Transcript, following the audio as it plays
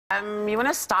You want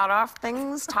to start off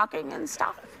things, talking and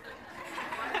stuff?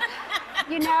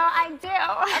 You know, I do.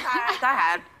 Okay, go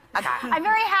ahead. Okay. I'm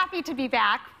very happy to be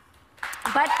back,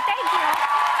 but thank you.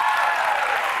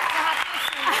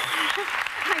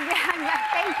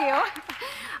 Thank you.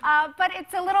 But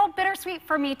it's a little bittersweet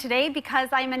for me today because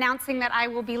I'm announcing that I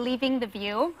will be leaving The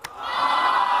View.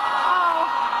 Oh,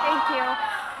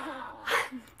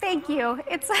 thank you.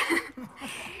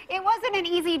 It wasn't an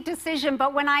easy decision,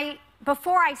 but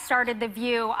before I started The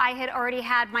View, I had already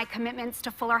had my commitments to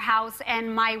Fuller House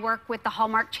and my work with the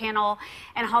Hallmark Channel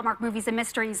and Hallmark Movies and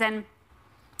Mysteries. And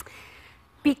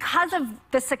because of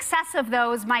the success of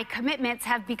those, my commitments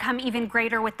have become even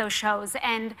greater with those shows.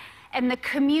 And the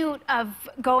commute of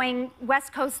going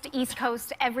West Coast to East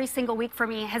Coast every single week for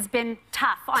me has been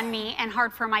tough on me and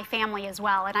hard for my family as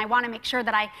well. And I want to make sure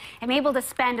that I am able to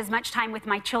spend as much time with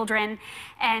my children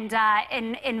and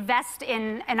invest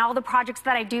in all the projects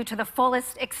that I do to the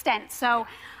fullest extent. So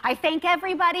I thank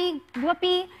everybody.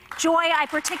 Whoopi, Joy, I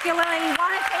particularly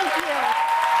want to thank you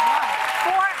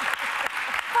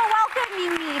for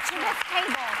welcoming me to this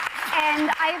table.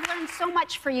 And I have learned so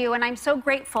much for you, and I'm so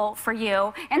grateful for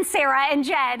you. And Sarah and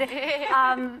Jed.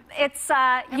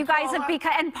 You guys have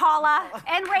become, and Paula,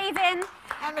 and Raven,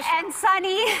 and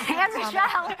Sunny, and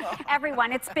Michelle,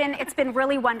 everyone. It's been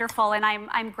really wonderful, and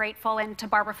I'm grateful, and to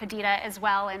Barbara Fadita as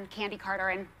well, and Candy Carter,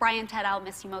 and Brian Ted, I'll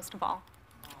miss you most of all.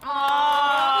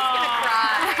 Oh, he's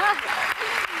gonna cry.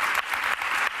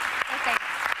 Okay.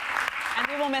 And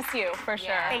we will miss you, for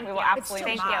sure. Thank we you. will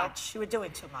absolutely Thank you. You were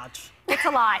doing too much. It's a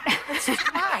lot. It's too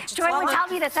much. Joy would tell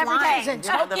me this every day. She's in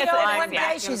Tokyo one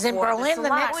day, she's in Berlin the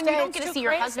next When day. you don't get to see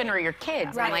your husband or your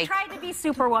kids. Right. I'm like, I tried to be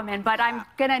Superwoman, but I'm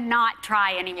gonna not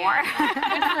try anymore.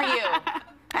 good for you.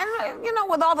 And, you know,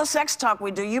 with all the sex talk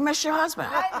we do, you miss your husband.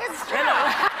 It's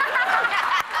true.